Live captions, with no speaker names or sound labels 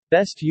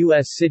Best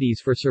U.S.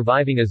 cities for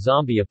surviving a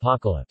zombie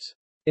apocalypse.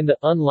 In the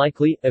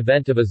unlikely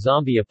event of a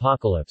zombie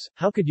apocalypse,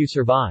 how could you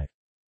survive?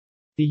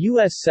 The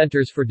U.S.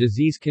 Centers for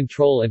Disease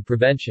Control and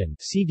Prevention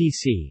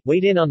 (CDC)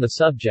 weighed in on the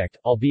subject,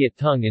 albeit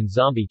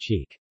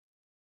tongue-in-zombie-cheek.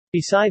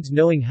 Besides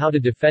knowing how to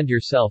defend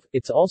yourself,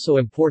 it's also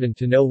important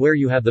to know where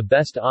you have the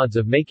best odds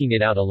of making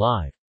it out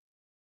alive.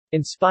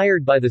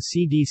 Inspired by the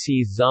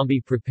CDC's Zombie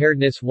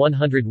Preparedness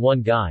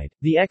 101 Guide,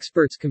 the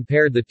experts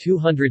compared the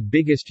 200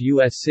 biggest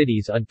U.S.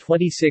 cities on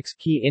 26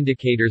 key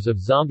indicators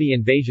of zombie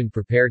invasion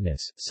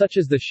preparedness, such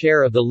as the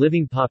share of the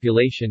living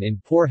population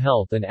in poor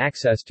health and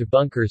access to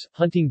bunkers,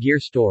 hunting gear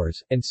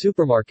stores, and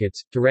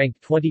supermarkets, to rank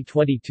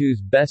 2022's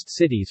best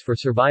cities for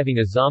surviving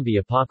a zombie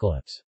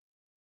apocalypse.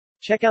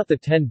 Check out the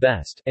 10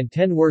 best and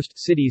 10 worst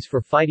cities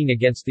for fighting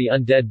against the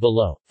undead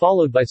below,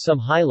 followed by some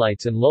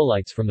highlights and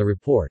lowlights from the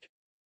report.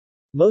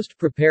 Most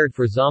prepared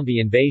for zombie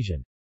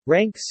invasion.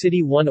 Rank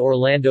City 1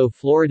 Orlando,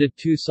 Florida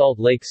 2 Salt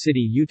Lake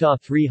City, Utah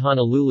 3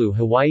 Honolulu,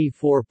 Hawaii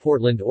 4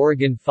 Portland,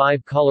 Oregon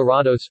 5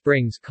 Colorado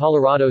Springs,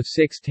 Colorado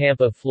 6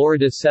 Tampa,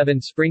 Florida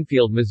 7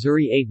 Springfield,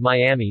 Missouri 8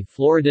 Miami,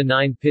 Florida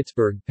 9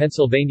 Pittsburgh,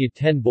 Pennsylvania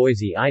 10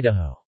 Boise,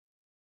 Idaho.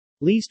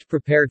 Least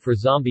prepared for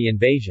zombie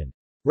invasion.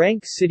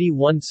 Rank City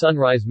 1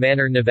 Sunrise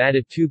Manor, Nevada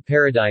 2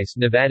 Paradise,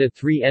 Nevada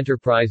 3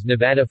 Enterprise,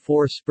 Nevada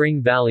 4 Spring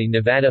Valley,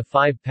 Nevada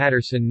 5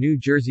 Patterson, New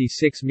Jersey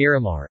 6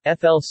 Miramar,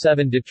 FL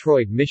 7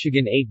 Detroit,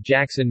 Michigan 8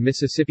 Jackson,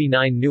 Mississippi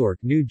 9 Newark,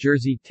 New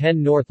Jersey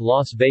 10 North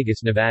Las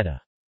Vegas,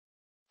 Nevada.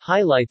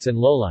 Highlights and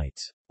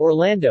lowlights.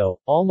 Orlando,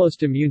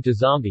 almost immune to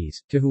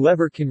zombies. To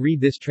whoever can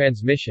read this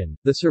transmission,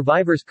 the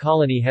survivors'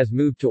 colony has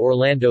moved to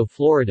Orlando,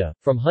 Florida,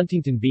 from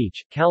Huntington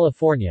Beach,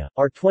 California,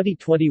 our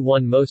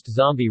 2021 most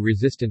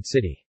zombie-resistant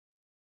city.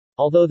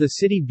 Although the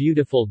city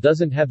beautiful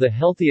doesn't have the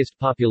healthiest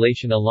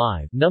population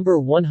alive, number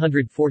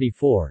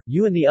 144,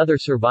 you and the other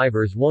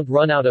survivors won't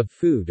run out of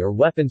food or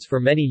weapons for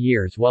many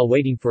years while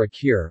waiting for a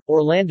cure.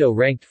 Orlando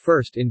ranked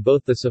first in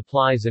both the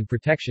supplies and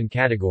protection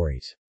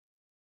categories.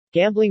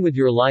 Gambling with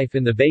your life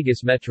in the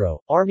Vegas metro,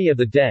 Army of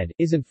the Dead,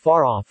 isn't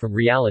far off from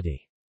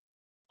reality.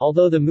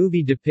 Although the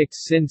movie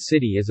depicts Sin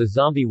City as a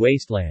zombie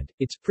wasteland,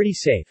 it's pretty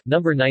safe,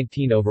 number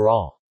 19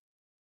 overall.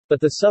 But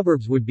the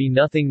suburbs would be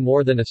nothing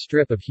more than a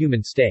strip of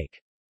human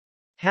steak.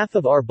 Half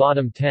of our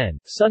bottom 10,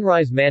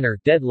 Sunrise Manor,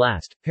 dead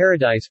last,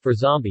 Paradise for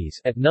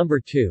Zombies, at number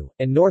 2,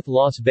 and North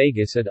Las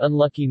Vegas at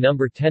unlucky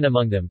number 10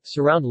 among them,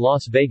 surround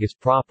Las Vegas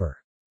proper.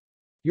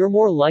 You're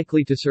more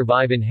likely to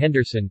survive in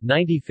Henderson,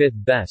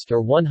 95th best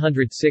or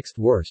 106th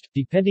worst,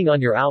 depending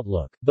on your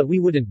outlook, but we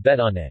wouldn't bet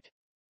on it.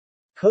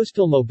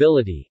 Coastal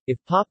mobility.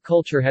 If pop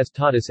culture has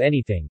taught us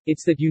anything,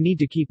 it's that you need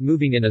to keep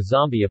moving in a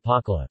zombie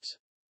apocalypse.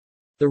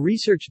 The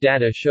research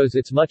data shows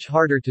it's much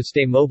harder to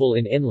stay mobile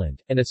in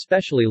inland, and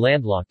especially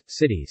landlocked,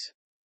 cities.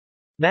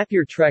 Map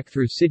your trek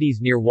through cities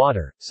near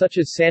water, such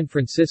as San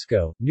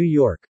Francisco, New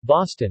York,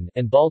 Boston,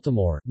 and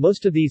Baltimore.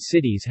 Most of these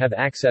cities have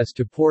access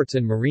to ports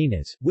and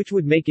marinas, which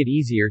would make it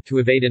easier to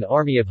evade an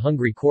army of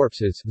hungry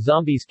corpses.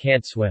 Zombies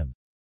can't swim.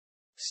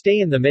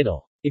 Stay in the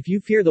middle. If you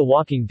fear the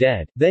Walking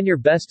Dead, then your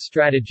best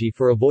strategy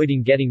for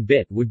avoiding getting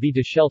bit would be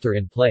to shelter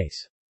in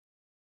place.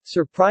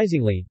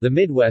 Surprisingly, the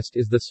Midwest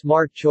is the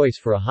smart choice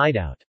for a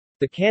hideout.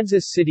 The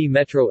Kansas City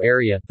metro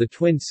area, the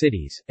Twin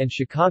Cities, and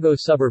Chicago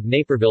suburb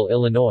Naperville,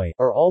 Illinois,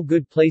 are all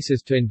good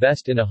places to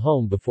invest in a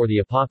home before the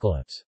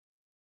apocalypse.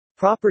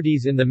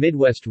 Properties in the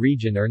Midwest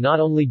region are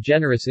not only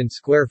generous in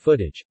square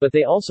footage, but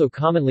they also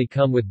commonly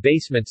come with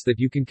basements that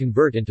you can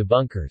convert into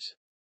bunkers.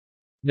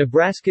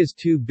 Nebraska's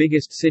two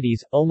biggest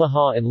cities,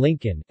 Omaha and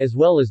Lincoln, as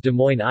well as Des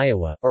Moines,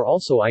 Iowa, are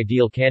also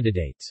ideal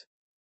candidates.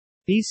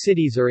 These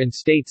cities are in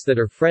states that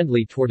are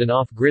friendly toward an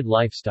off-grid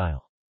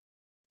lifestyle.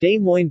 Des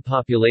Moines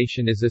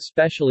population is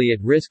especially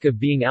at risk of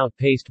being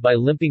outpaced by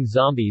limping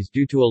zombies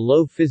due to a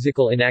low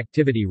physical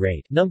inactivity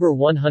rate, number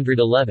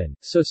 111,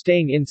 so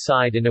staying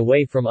inside and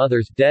away from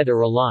others, dead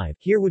or alive,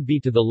 here would be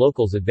to the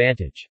locals'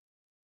 advantage.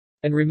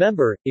 And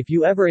remember, if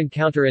you ever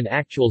encounter an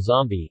actual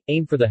zombie,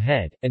 aim for the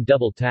head, and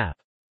double tap.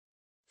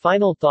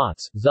 Final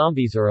thoughts.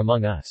 Zombies are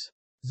among us.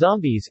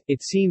 Zombies,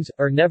 it seems,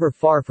 are never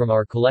far from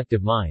our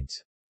collective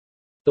minds.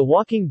 The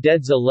Walking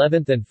Dead's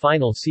 11th and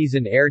final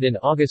season aired in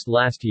August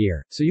last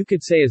year, so you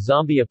could say a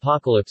zombie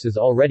apocalypse is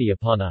already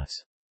upon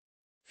us.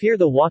 Fear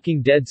the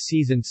Walking Dead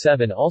Season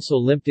 7 also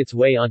limped its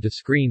way onto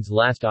screens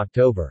last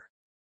October.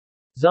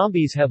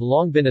 Zombies have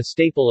long been a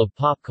staple of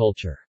pop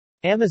culture.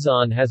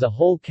 Amazon has a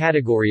whole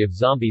category of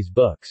zombies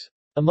books.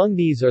 Among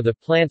these are the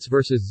Plants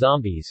vs.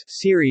 Zombies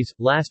series,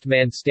 Last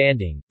Man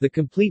Standing, The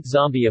Complete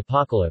Zombie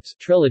Apocalypse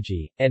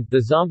trilogy, and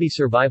The Zombie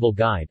Survival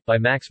Guide, by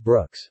Max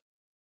Brooks.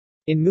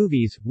 In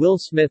movies, Will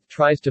Smith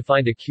tries to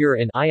find a cure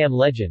in I Am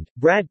Legend,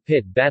 Brad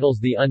Pitt battles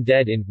the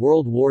undead in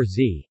World War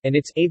Z, and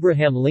it's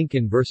Abraham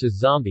Lincoln vs.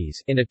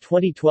 Zombies in a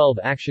 2012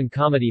 action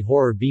comedy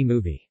horror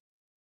B-movie.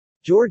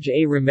 George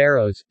A.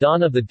 Romero's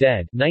Dawn of the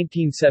Dead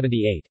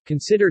 1978,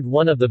 considered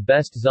one of the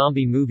best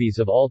zombie movies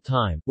of all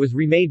time, was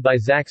remade by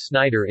Zack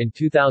Snyder in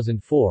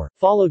 2004,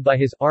 followed by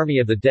his Army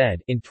of the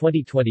Dead in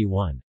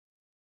 2021.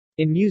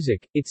 In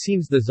music, it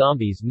seems the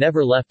Zombies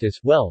never left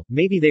us, well,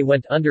 maybe they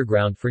went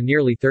underground for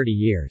nearly 30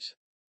 years.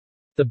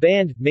 The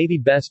band, maybe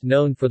best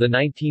known for the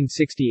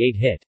 1968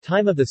 hit,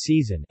 Time of the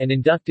Season, and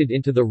inducted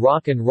into the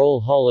Rock and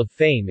Roll Hall of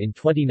Fame in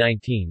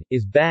 2019,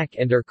 is back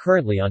and are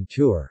currently on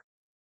tour.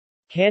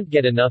 Can't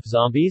get enough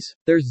zombies?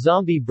 There's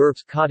Zombie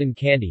Burps Cotton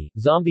Candy,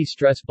 Zombie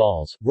Stress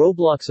Balls,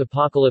 Roblox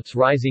Apocalypse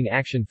Rising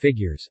action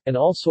figures, and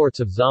all sorts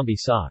of zombie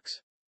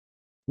socks.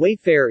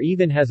 Wayfair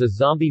even has a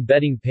zombie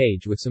bedding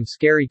page with some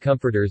scary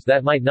comforters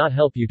that might not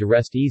help you to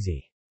rest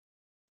easy.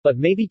 But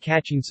maybe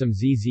catching some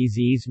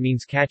ZZZs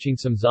means catching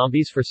some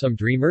zombies for some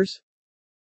dreamers?